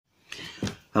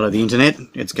Hello the internet,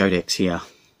 it's Godex here.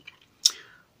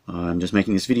 I'm just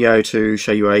making this video to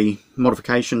show you a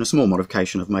small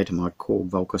modification I've made to my Korg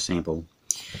Volca Sample.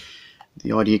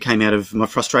 The idea came out of my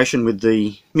frustration with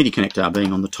the MIDI connector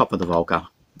being on the top of the Volca.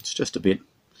 It's just a bit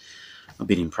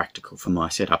impractical for my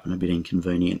setup and a bit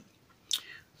inconvenient.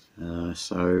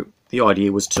 So the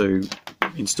idea was to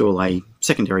install a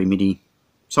secondary MIDI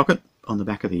socket on the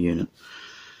back of the unit.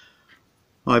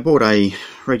 I bought a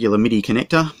regular MIDI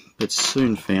connector, but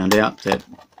soon found out that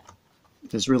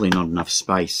there's really not enough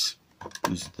space.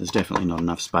 There's definitely not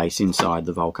enough space inside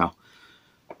the Volca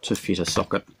to fit a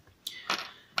socket.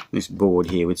 This board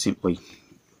here would simply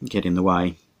get in the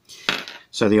way.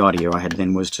 So the idea I had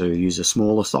then was to use a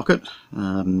smaller socket.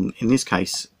 In this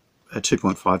case, a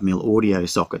 2.5mm audio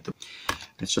socket.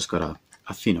 It's just got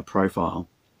a thinner profile.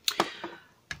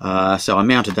 So I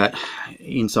mounted that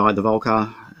inside the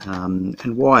Volca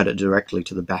and wired it directly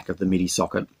to the back of the MIDI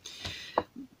socket.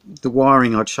 The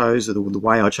wiring I chose, or the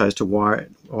way I chose to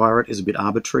wire it is a bit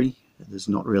arbitrary. There's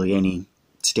not really any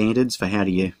standards for how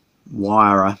do you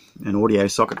wire an audio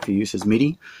socket for use as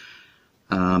MIDI.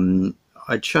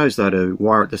 I chose though to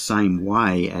wire it the same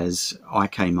way as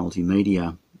IK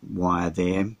Multimedia wire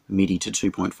their MIDI to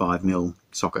 2.5mm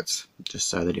sockets, just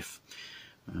so that if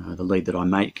the lead that I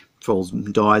make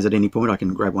dies at any point, I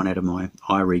can grab one out of my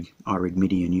iRig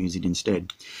MIDI and use it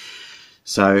instead.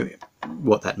 So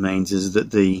what that means is that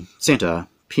the center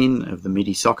pin of the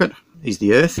MIDI socket is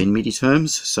the earth in MIDI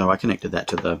terms, so I connected that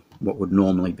to what would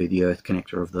normally be the earth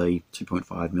connector of the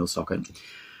 2.5mm socket.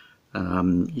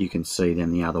 You can see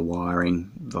then the other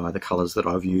wiring via the colours that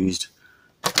I've used,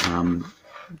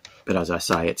 but as I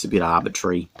say, it's a bit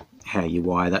arbitrary how you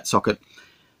wire that socket,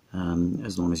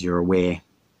 as long as you're aware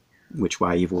which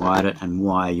way you've wired it and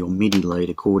wire your MIDI lead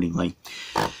accordingly.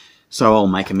 So I'll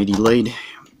make a MIDI lead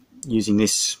using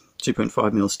this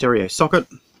 2.5mm stereo socket,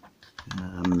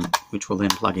 which will then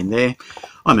plug in there.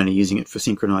 I'm only using it for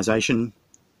synchronization.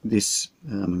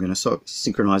 I'm going to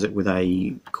synchronize it with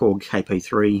a Korg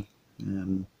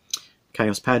KP3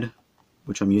 Chaos pad,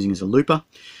 which I'm using as a looper,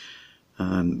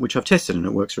 which I've tested and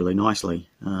it works really nicely.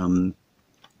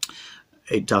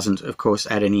 It doesn't, of course,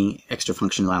 add any extra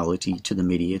functionality to the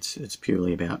MIDI. It's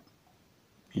purely about,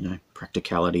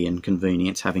 practicality and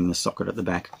convenience having the socket at the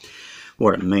back.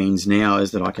 What it means now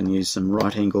is that I can use some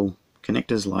right angle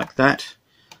connectors like that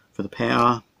for the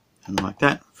power and like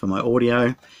that for my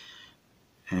audio,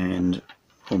 and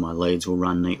all my leads will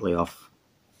run neatly off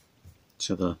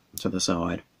to the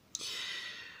side.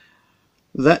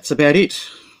 That's about it.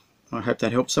 I hope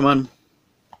that helps someone.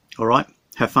 Alright,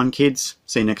 have fun kids.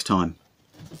 See you next time.